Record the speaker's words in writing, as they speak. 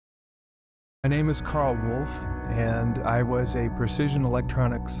My name is Carl Wolf, and I was a precision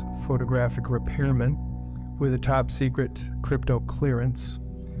electronics photographic repairman with a top secret crypto clearance.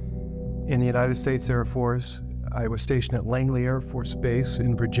 In the United States Air Force, I was stationed at Langley Air Force Base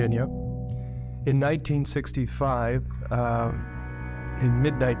in Virginia. In 1965, in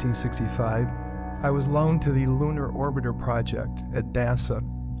mid-1965, I was loaned to the Lunar Orbiter Project at NASA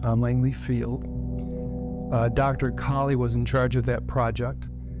on Langley Field. Dr. Colley was in charge of that project.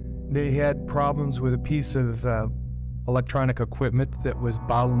 They had problems with a piece of electronic equipment that was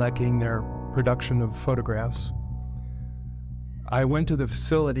bottlenecking their production of photographs. I went to the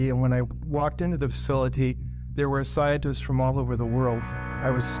facility, and when I walked into the facility, there were scientists from all over the world. I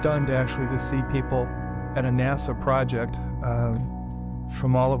was stunned, actually, to see people at a NASA project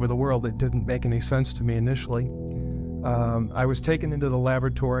from all over the world. It didn't make any sense to me initially. I was taken into the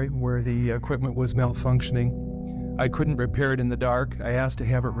laboratory where the equipment was malfunctioning. I couldn't repair it in the dark. I asked to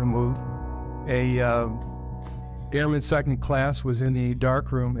have it removed. Airman second class was in the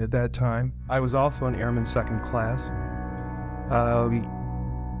dark room at that time. I was also an airman second class.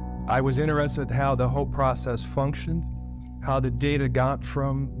 I was interested in how the whole process functioned, how the data got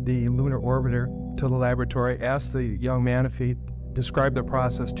from the lunar orbiter to the laboratory. Asked the young man if he described the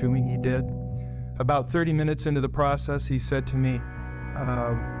process to me. He did. About 30 minutes into the process, he said to me,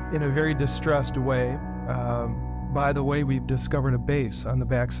 in a very distressed way, by the way, we've discovered a base on the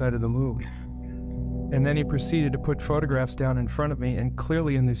backside of the moon. And then he proceeded to put photographs down in front of me, and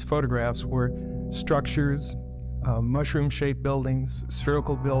clearly in these photographs were structures, mushroom-shaped buildings,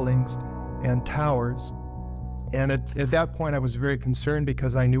 spherical buildings, and towers. And at that point, I was very concerned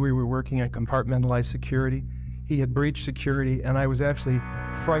because I knew we were working on compartmentalized security. He had breached security, and I was actually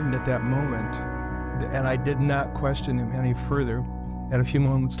frightened at that moment. And I did not question him any further. And a few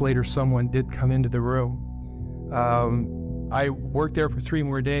moments later, someone did come into the room. I worked there for 3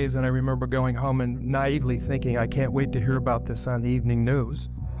 more days, and I remember going home and naively thinking, I can't wait to hear about this on the evening news.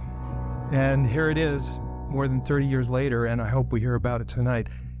 And here it is, more than 30 years later, and I hope we hear about it tonight.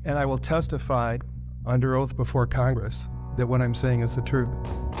 And I will testify under oath before Congress that what I'm saying is the truth.